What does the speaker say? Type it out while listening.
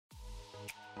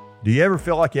Do you ever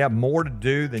feel like you have more to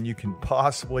do than you can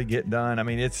possibly get done? I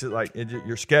mean, it's like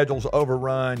your schedule's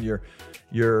overrun.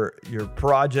 Your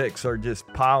projects are just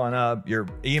piling up. Your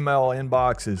email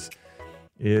inbox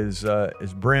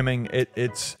is brimming.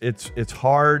 It's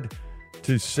hard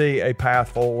to see a path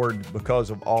forward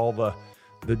because of all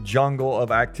the jungle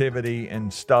of activity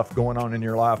and stuff going on in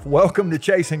your life. Welcome to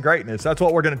Chasing Greatness. That's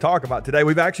what we're going to talk about today.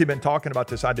 We've actually been talking about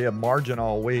this idea of margin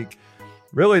all week.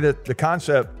 Really, the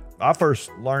concept, I first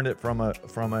learned it from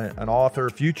an author,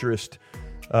 futurist,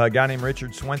 a guy named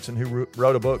Richard Swenson, who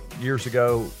wrote a book years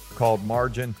ago called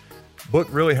Margin. Book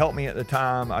really helped me at the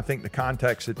time. I think the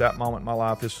context at that moment in my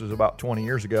life, this was about 20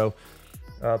 years ago,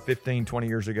 15, 20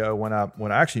 years ago, when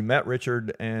I actually met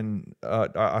Richard and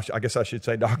I guess I should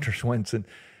say Dr. Swenson.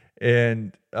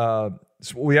 And so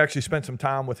we actually spent some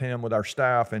time with him, with our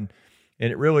staff, and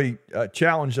it really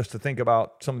challenged us to think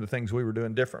about some of the things we were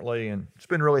doing differently. And it's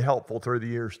been really helpful through the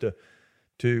years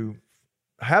to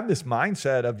have this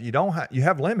mindset of you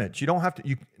have limits. You don't have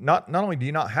to, not only do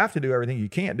you not have to do everything, you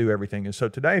can't do everything. And so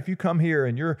today, if you come here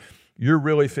and you're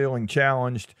really feeling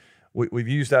challenged, we've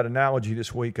used that analogy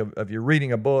this week of you're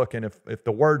reading a book, and if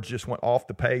the words just went off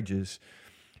the pages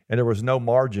and there was no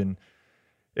margin,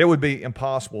 it would be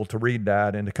impossible to read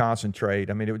that and to concentrate.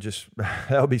 I mean,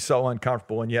 that would be so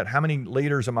uncomfortable. And yet, how many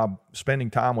leaders am I spending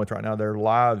time with right now? Their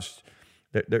lives,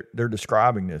 they're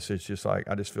describing this. It's just like,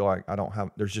 I just feel like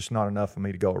there's just not enough for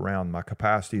me to go around. My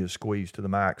capacity is squeezed to the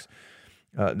max.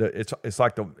 It's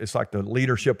like the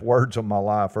leadership words of my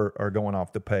life are going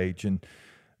off the page, and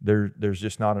there's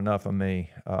just not enough of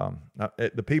me.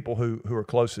 The people who are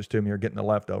closest to me are getting the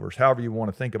leftovers, however you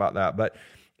want to think about that. But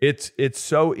it's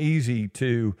so easy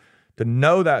to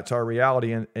know that's our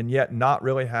reality and yet not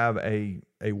really have a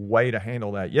way to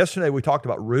handle that. Yesterday, we talked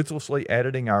about ruthlessly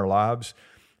editing our lives.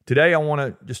 Today, I want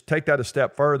to just take that a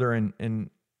step further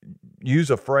and use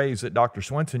a phrase that Dr.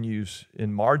 Swenson used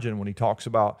in Margin when he talks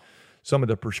about some of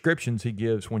the prescriptions he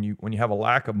gives when you have a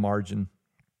lack of margin.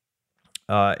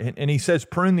 And he says,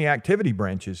 prune the activity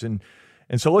branches. And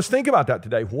so let's think about that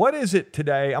today. What is it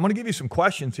today? I'm going to give you some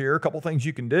questions here, a couple things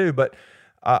you can do, but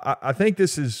I think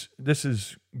this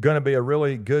is going to be a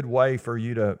really good way for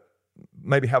you to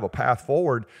maybe have a path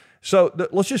forward. So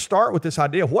let's just start with this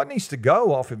idea. What needs to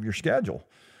go off of your schedule?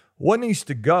 What needs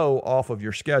to go off of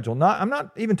your schedule? I'm not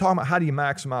even talking about how do you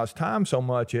maximize time so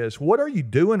much as what are you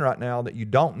doing right now that you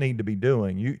don't need to be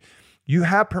doing? You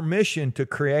have permission to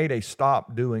create a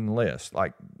stop doing list.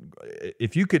 Like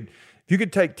if you could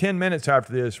take 10 minutes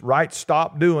after this, write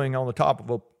stop doing on the top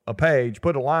of a page,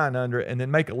 put a line under it, and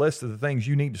then make a list of the things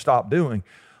you need to stop doing.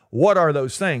 What are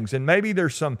those things? And maybe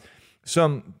there's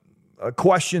some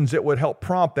questions that would help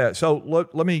prompt that. So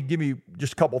let me give you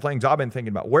just a couple things I've been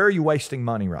thinking about. Where are you wasting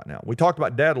money right now? We talked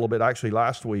about debt a little bit actually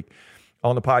last week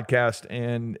on the podcast,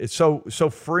 and it's so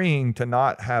freeing to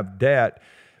not have debt.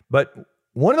 But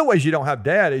one of the ways you don't have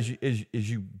debt is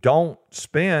you don't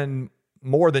spend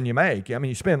more than you make. I mean,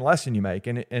 you spend less than you make,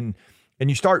 and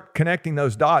you start connecting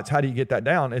those dots. How do you get that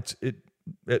down?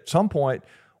 At some point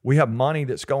we have money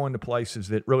that's going to places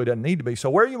that really doesn't need to be. So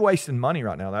where are you wasting money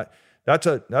right now? That's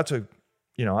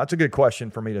a good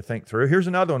question for me to think through. Here's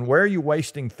another one. Where are you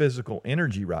wasting physical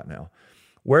energy right now?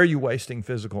 Where are you wasting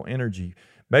physical energy?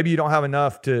 Maybe you don't have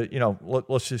enough to,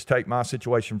 let's just take my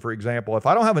situation, for example. If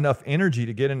I don't have enough energy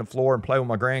to get in the floor and play with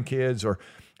my grandkids, or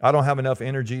I don't have enough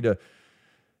energy to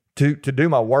do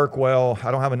my work well,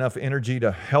 I don't have enough energy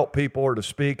to help people or to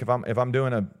speak. If I'm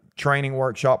doing a training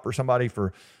workshop for somebody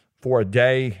for a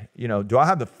day, do I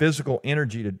have the physical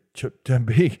energy to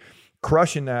be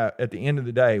crushing that at the end of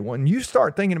the day? When you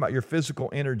start thinking about your physical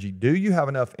energy, do you have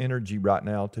enough energy right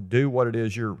now to do what it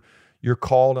is you're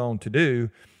called on to do,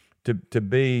 to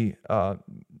be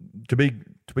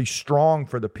strong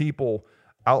for the people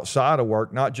outside of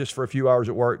work, not just for a few hours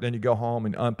at work, then you go home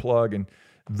and unplug and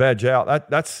veg out.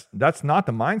 That's not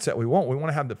the mindset we want. We want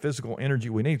to have the physical energy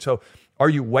we need. So are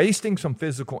you wasting some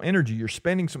physical energy? You're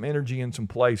spending some energy in some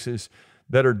places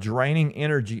that are draining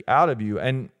energy out of you.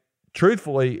 And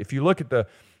truthfully, if you look at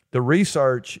the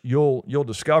research, you'll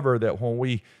discover that when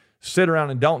we sit around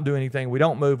and don't do anything, we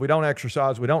don't move, we don't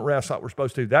exercise, we don't rest like we're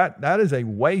supposed to, that is a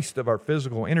waste of our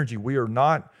physical energy.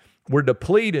 We're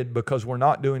depleted because we're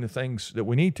not doing the things that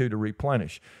we need to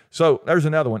replenish. So there's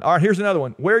another one. All right, here's another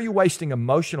one. Where are you wasting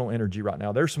emotional energy right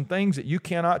now? There's some things that you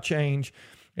cannot change.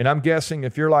 And I'm guessing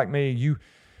if you're like me,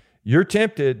 you're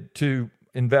tempted to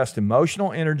invest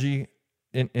emotional energy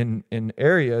in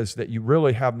areas that you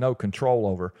really have no control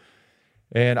over.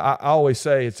 And I always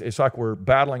say it's like we're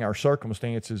battling our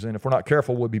circumstances, and if we're not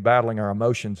careful, we'll be battling our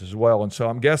emotions as well. And so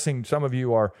I'm guessing some of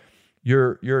you are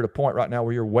you're at a point right now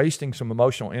where you're wasting some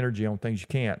emotional energy on things you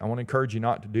can't. I want to encourage you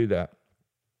not to do that.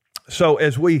 So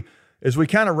as we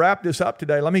kind of wrap this up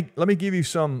today, let me give you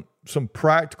some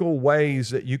practical ways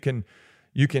that you can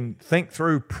think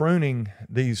through pruning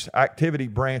these activity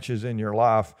branches in your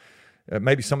life.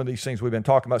 Maybe some of these things we've been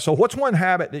talking about. So what's one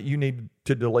habit that you need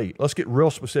to delete? Let's get real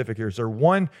specific here. Is there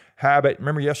one habit?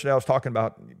 Remember yesterday I was talking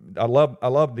about, I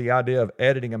love the idea of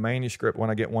editing a manuscript when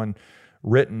I get one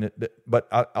written, but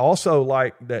I also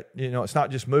like that, it's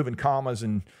not just moving commas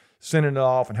and sending it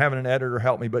off and having an editor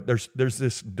help me, but there's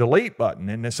this delete button.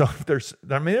 And so if there's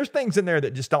things in there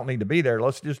that just don't need to be there.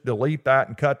 Let's just delete that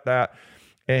and cut that.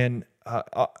 And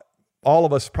all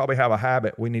of us probably have a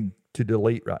habit we need to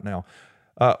delete right now.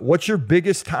 What's your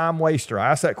biggest time waster?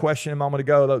 I asked that question a moment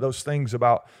ago, those things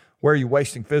about where are you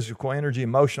wasting physical energy,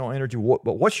 emotional energy,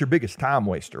 but what's your biggest time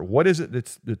waster? What is it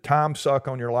that's the time suck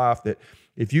on your life that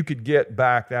if you could get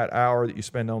back that hour that you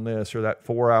spend on this or that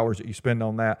 4 hours that you spend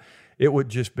on that, it would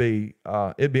just be,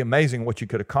 it'd be amazing what you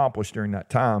could accomplish during that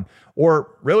time,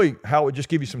 or really how it would just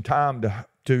give you some time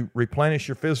to replenish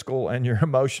your physical and your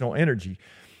emotional energy.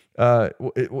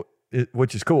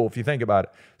 Which is cool if you think about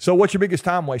it. So what's your biggest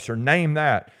time waster? Name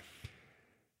that.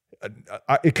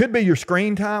 It could be your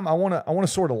screen time. I want to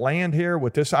sort of land here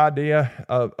with this idea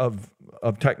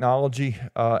of technology,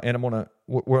 and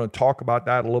we're going to talk about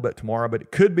that a little bit tomorrow. But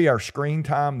it could be our screen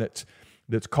time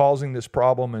that's causing this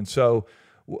problem. And so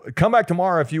come back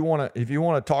tomorrow if you want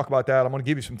to talk about that. I'm going to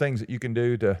give you some things that you can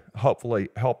do to hopefully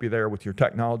help you there with your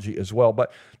technology as well.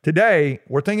 But today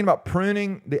we're thinking about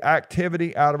pruning the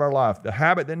activity out of our life, the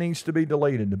habit that needs to be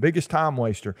deleted, the biggest time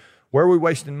waster. Where are we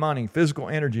wasting money, physical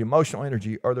energy, emotional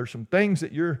energy? Are there some things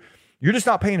that you're just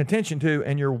not paying attention to,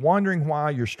 and you're wondering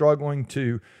why you're struggling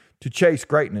to chase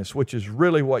greatness, which is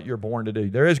really what you're born to do?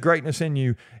 There is greatness in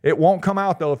you. It won't come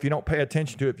out though if you don't pay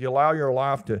attention to it. If you allow your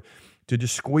life to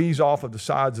just squeeze off of the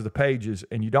sides of the pages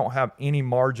and you don't have any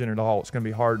margin at all, it's going to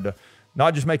be hard to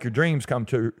not just make your dreams come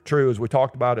true, as we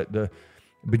talked about at the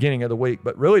beginning of the week,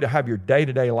 but really to have your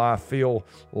day-to-day life feel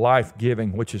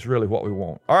life-giving, which is really what we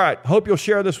want. All right. Hope you'll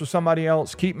share this with somebody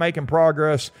else. Keep making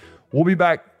progress. We'll be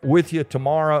back with you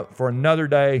tomorrow for another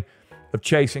day of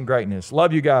chasing greatness.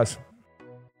 Love you guys.